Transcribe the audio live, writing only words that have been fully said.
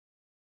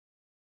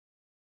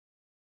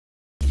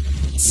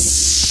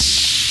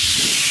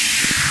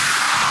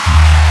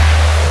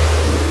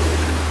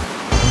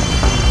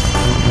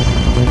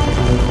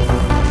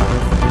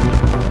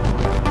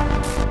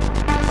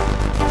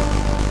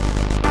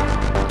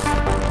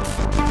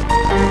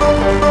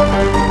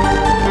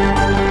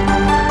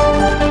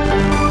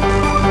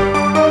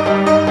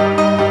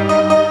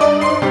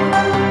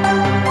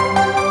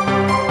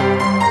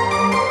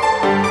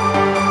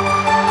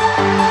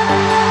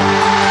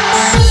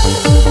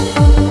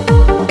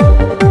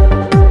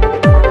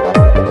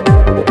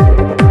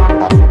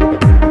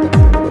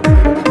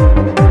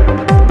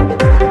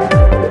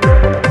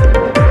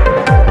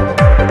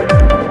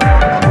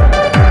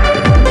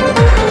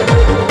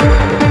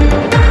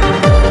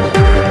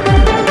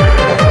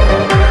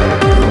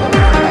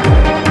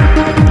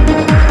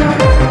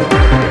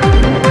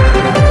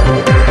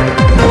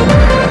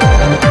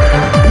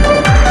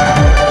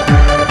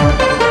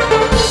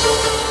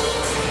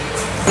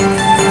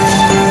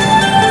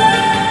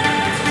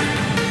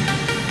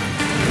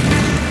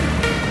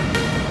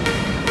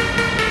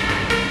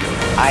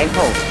I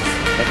hope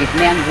that if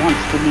man wants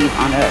to live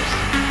on earth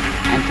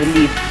and to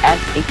live as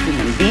a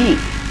human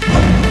being,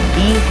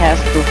 he has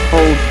to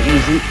hold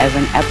reason as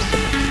an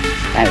absolute,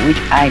 by which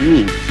I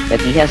mean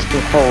that he has to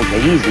hold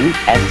reason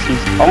as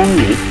his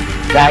only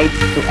guide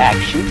to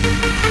action,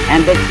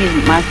 and that he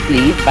must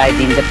live by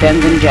the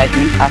independent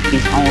judgment of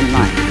his own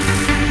mind,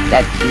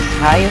 that his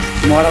highest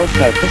moral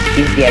purpose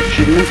is the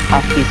achievement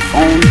of his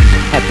own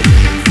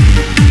happiness.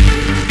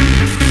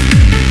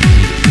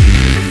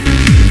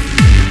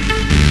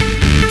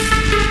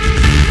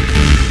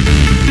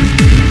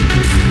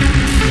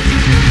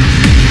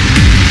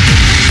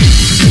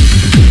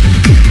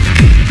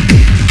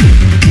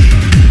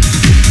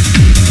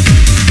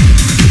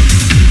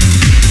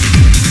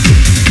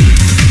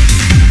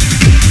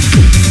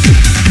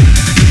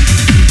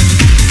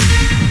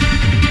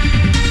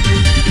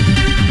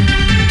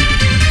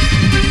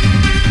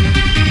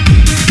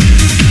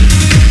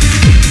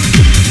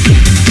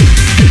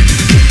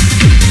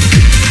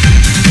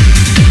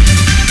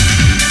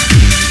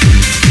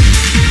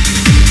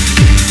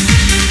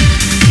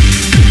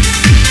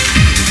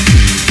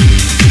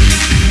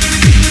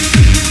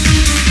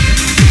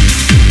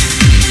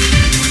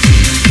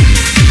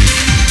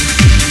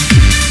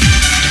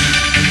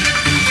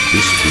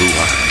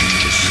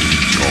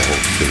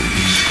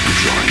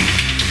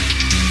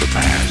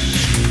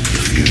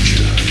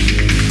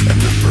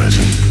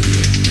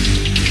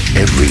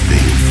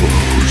 Everything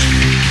flows,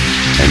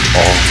 and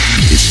all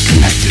is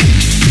connected.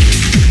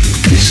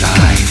 This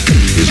eye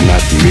is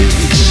not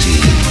merely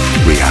seeing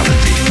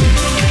reality,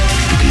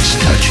 it is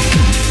touching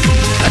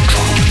the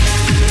truth.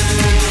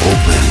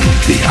 Open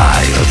the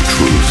eye of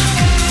truth